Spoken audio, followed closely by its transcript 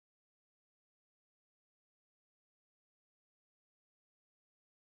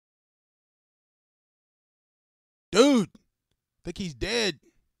Think he's dead.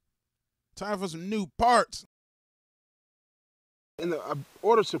 Time for some new parts. And I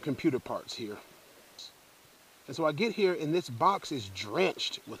ordered some computer parts here. And so I get here and this box is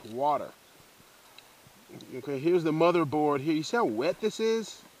drenched with water. Okay, here's the motherboard here. You see how wet this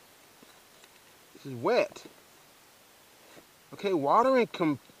is? This is wet. Okay, water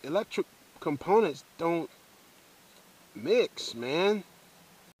and electric components don't mix, man.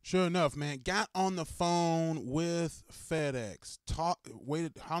 Sure enough, man, got on the phone with FedEx.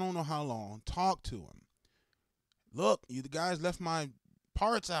 Waited, I don't know how long. Talked to him. Look, you the guys left my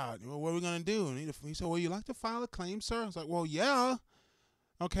parts out. What are we gonna do? And he said, "Well, you like to file a claim, sir?" I was like, "Well, yeah,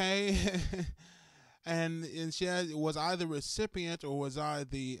 okay." and Shad was I the recipient or was I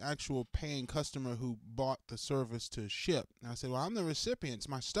the actual paying customer who bought the service to ship? And I said, "Well, I'm the recipient. It's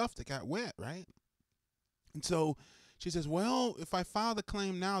my stuff that got wet, right?" And so she says, "Well, if I file the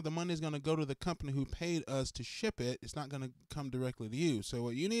claim now, the money is going to go to the company who paid us to ship it. It's not going to come directly to you. So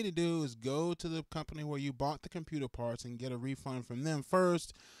what you need to do is go to the company where you bought the computer parts and get a refund from them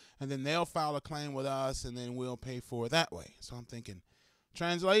first, and then they'll file a claim with us, and then we'll pay for it that way." So I'm thinking,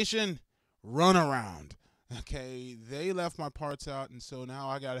 translation, run around. Okay, they left my parts out, and so now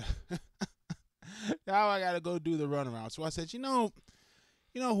I gotta go do the runaround. So I said, you know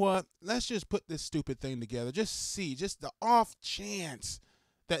what? Let's just put this stupid thing together. Just see, just the off chance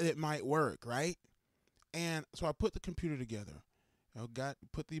that it might work, right? And so I put the computer together.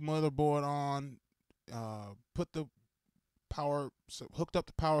 Put the motherboard on, put the hooked up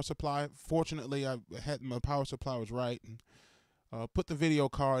the power supply. Fortunately, I had my power supply was right, and put the video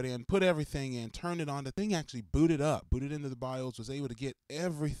card in, put everything in, turned it on. The thing actually booted into the BIOS, was able to get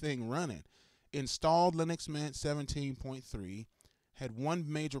everything running. Installed Linux Mint 17.3. Had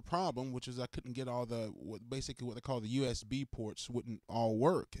one major problem, which is I couldn't get all basically what they call the USB ports wouldn't all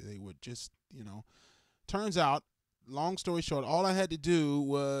work. They would just, turns out, long story short, all I had to do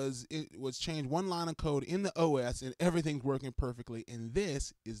was change one line of code in the OS and everything's working perfectly. And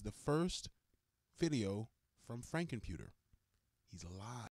this is the first video from Frankenputer. He's alive.